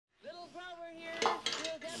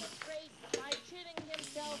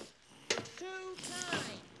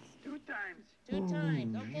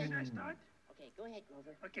ahead,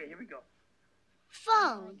 Grover. Okay, here we go.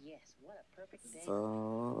 Phone. Oh, yes, what a perfect day.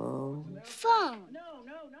 Phone. No,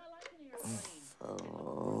 not like an airplane.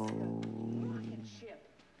 Phone. Rocket ship.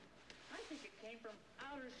 I think it came from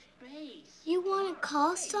outer space. You want to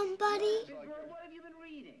call somebody? Big Bird, what have you been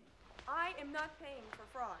reading? I am not paying for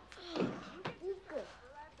fraud. Be good.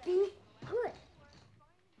 Be good.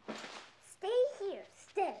 Stay here,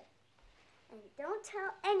 stay. And don't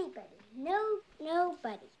tell anybody. No,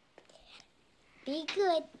 nobody. Be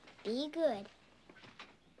good. Be good.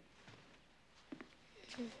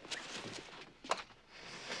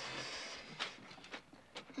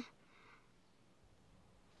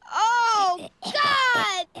 Oh,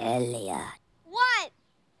 God! Elliot. What?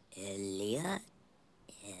 Elliot.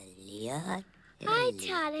 I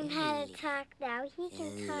taught him how to talk now. He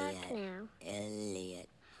can talk now. Elliot.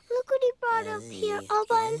 Look what he brought up here all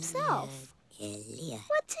by himself. Elliot.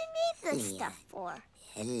 What's he need this stuff for?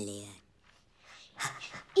 Elliot.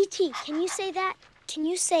 E.T., can you say that? Can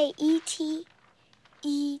you say E.T.?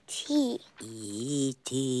 E.T.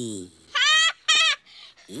 E.T.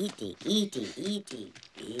 E.T.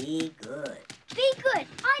 Be good. Be good.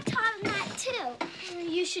 I taught him that, too.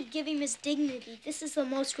 You should give him his dignity. This is the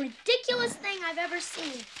most ridiculous thing I've ever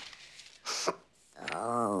seen.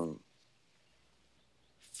 Phone.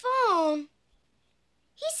 Phone?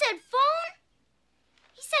 He said phone?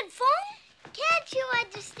 He said phone? Can't you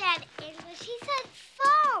understand English? He said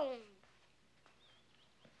phone.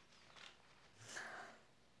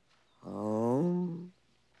 Home?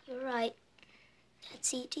 You're right.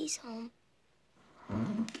 That's E.T.'s home.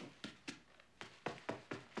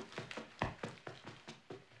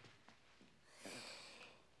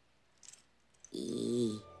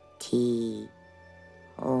 E.T.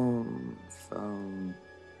 home phone.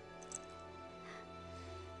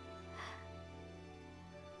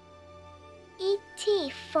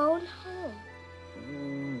 E.T. phone home.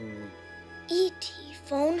 E.T.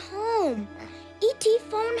 phone home. E.T.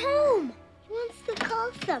 phone home. He wants to call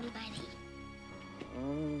somebody.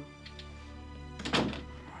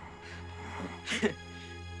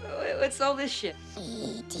 What's all this shit?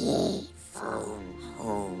 E.T. phone home.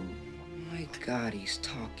 Oh my God, he's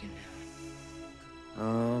talking.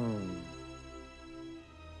 Home.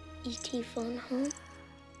 E.T. phone home.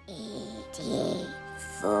 E.T.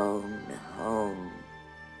 phone home.